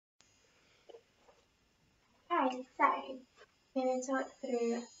Okay, so I'm going to talk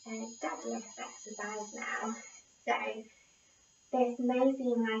through a deadlift exercise now. So this may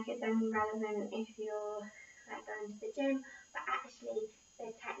seem like it's only relevant if you're like going to the gym, but actually the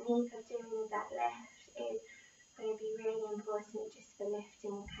technique of doing the deadlift is going to be really important just for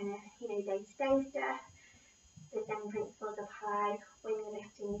lifting kind of, day-to-day stuff. The same principles apply when you're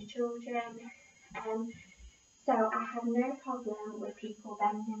lifting your children. So I have no problem with people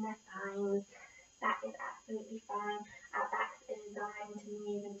bending their spines. That is absolutely fine. Our backs are designed to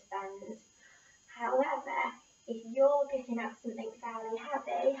move and to bend. However, if you're picking up something fairly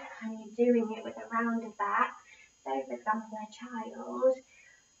heavy and you're doing it with a rounded back, so for example a child,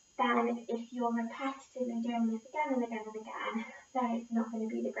 then if you're repetitively doing this again and again and again, then it's not going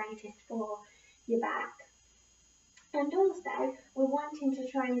to be the greatest for your back. And also, we're wanting to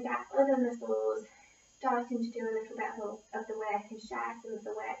try and get other muscles starting to do a little bit of the work and share some of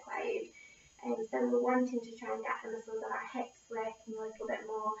the workload. So we're wanting to try and get the muscles of our hips working a little bit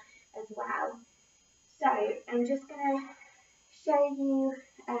more as well. So I'm just going to show you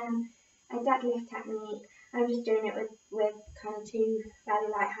a deadlift technique. I'm just doing it with kind of two fairly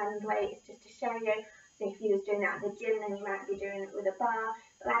light hand weights just to show you. So if you was doing that at the gym, then you might be doing it with a bar.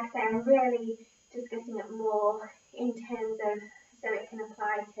 But like I say, I'm really discussing it more in terms of so it can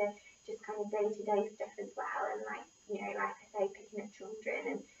apply to just kind of day-to-day stuff as well, and like I say, picking up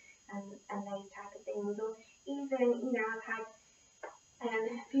children and those type of things, or even I've had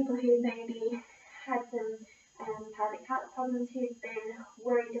people who maybe had some pelvic health problems who've been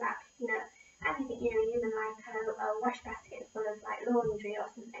worried about picking up anything, even like a wash basket full of like laundry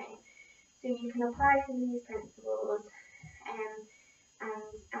or something. So you can apply some of these principles and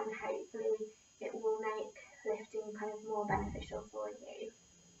hopefully it will make lifting kind of more beneficial for you.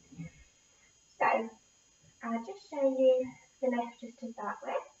 So I'll just show you the lift just to start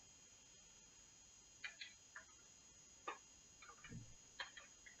with.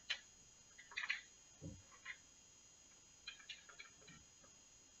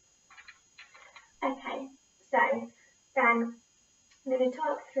 Okay, so then I'm going to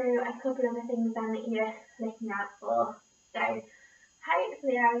talk through a couple of the things then that you're looking out for. So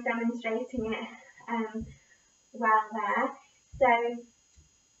hopefully I was demonstrating it well there. So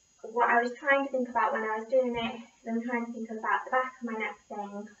what I was trying to think about when I was doing it is I'm trying to think about the back of my neck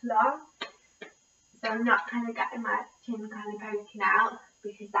staying long. So I'm not kind of getting my chin kind of poking out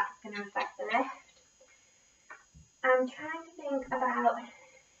because that's going to affect the lift. I'm trying to think about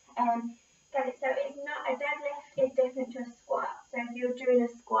so it's not a deadlift, it's different to a squat. So if you're doing a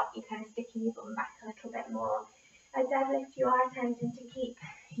squat, you're kind of sticking your bum back a little bit more. A deadlift, you are tending to keep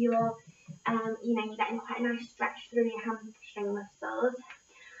your, you're getting quite a nice stretch through your hamstring muscles.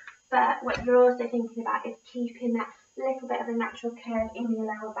 But what you're also thinking about is keeping that little bit of a natural curve in your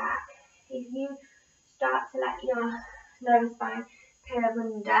lower back. If you start to let your lower spine curve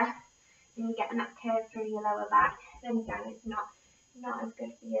under, and you're getting that curve through your lower back, then again, it's not as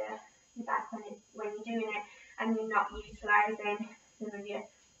good for your back when you're doing it, and you're not utilising some of your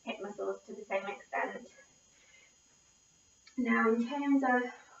hip muscles to the same extent. Now, in terms of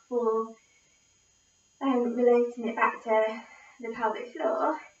for relating it back to the pelvic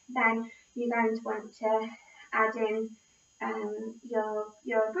floor, then you're going to want to add in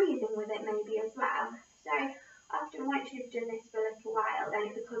your breathing with it maybe as well. So often once you've done this for a little while, then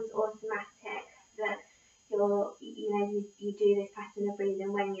it becomes automatic that you do this pattern of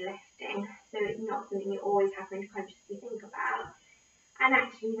breathing when you're lifting, so it's not something you're always having to consciously think about. And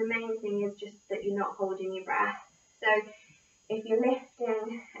actually the main thing is just that you're not holding your breath. So if you're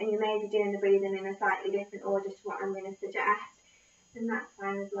lifting and you may be doing the breathing in a slightly different order to what I'm going to suggest, then that's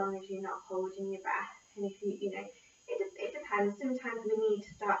fine as long as you're not holding your breath. And if it depends. Sometimes we need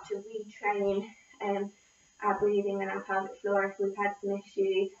to start to retrain our breathing and our pelvic floor if we've had some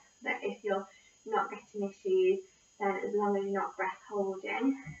issues. But if you're not getting issues, then as long as you're not breath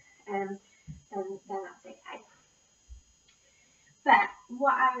holding, then that's okay. But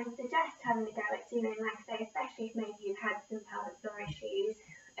what I would suggest having a go at doing, like I say, especially if maybe you've had some pelvic floor issues,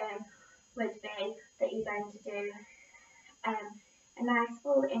 would be that you're going to do a nice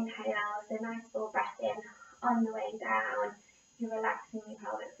full inhale, so a nice full breath in on the way down. You're relaxing your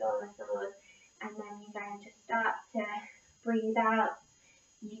pelvic floor muscles, and then you're going to start to breathe out.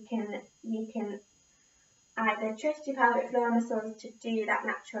 You can either trust your pelvic floor muscles to do that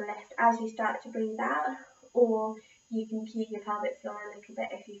natural lift as you start to breathe out, or you can cue your pelvic floor a little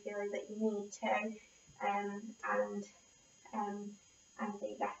bit if you feel that you need to, and so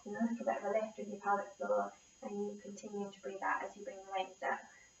you're getting a little bit of a lift with your pelvic floor, and you continue to breathe out as you bring the weights up.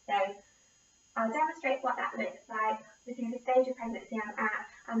 So I'll demonstrate what that looks like. Within the stage of pregnancy I'm at,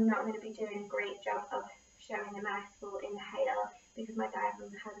 I'm not going to be doing a great job of showing a nice full inhale because my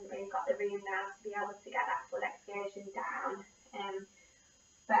diaphragm hasn't really got the room now to be able to get that full excursion down.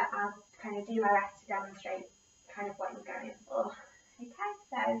 But I'll kind of do my best to demonstrate kind of what I'm going for. Okay,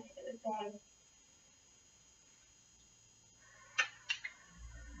 so it would be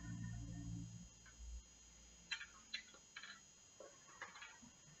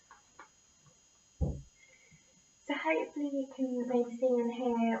so hopefully you can maybe see and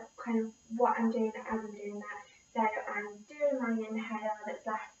hear kind of what I'm doing as I'm doing that. So I'm doing my inhale that's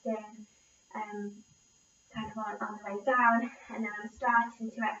lasting kind of on the way down, and then I'm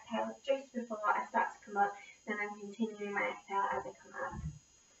starting to exhale just before I start to come up, then I'm continuing my exhale as I come up.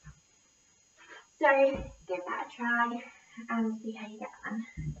 So give that a try and see how you get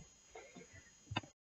on.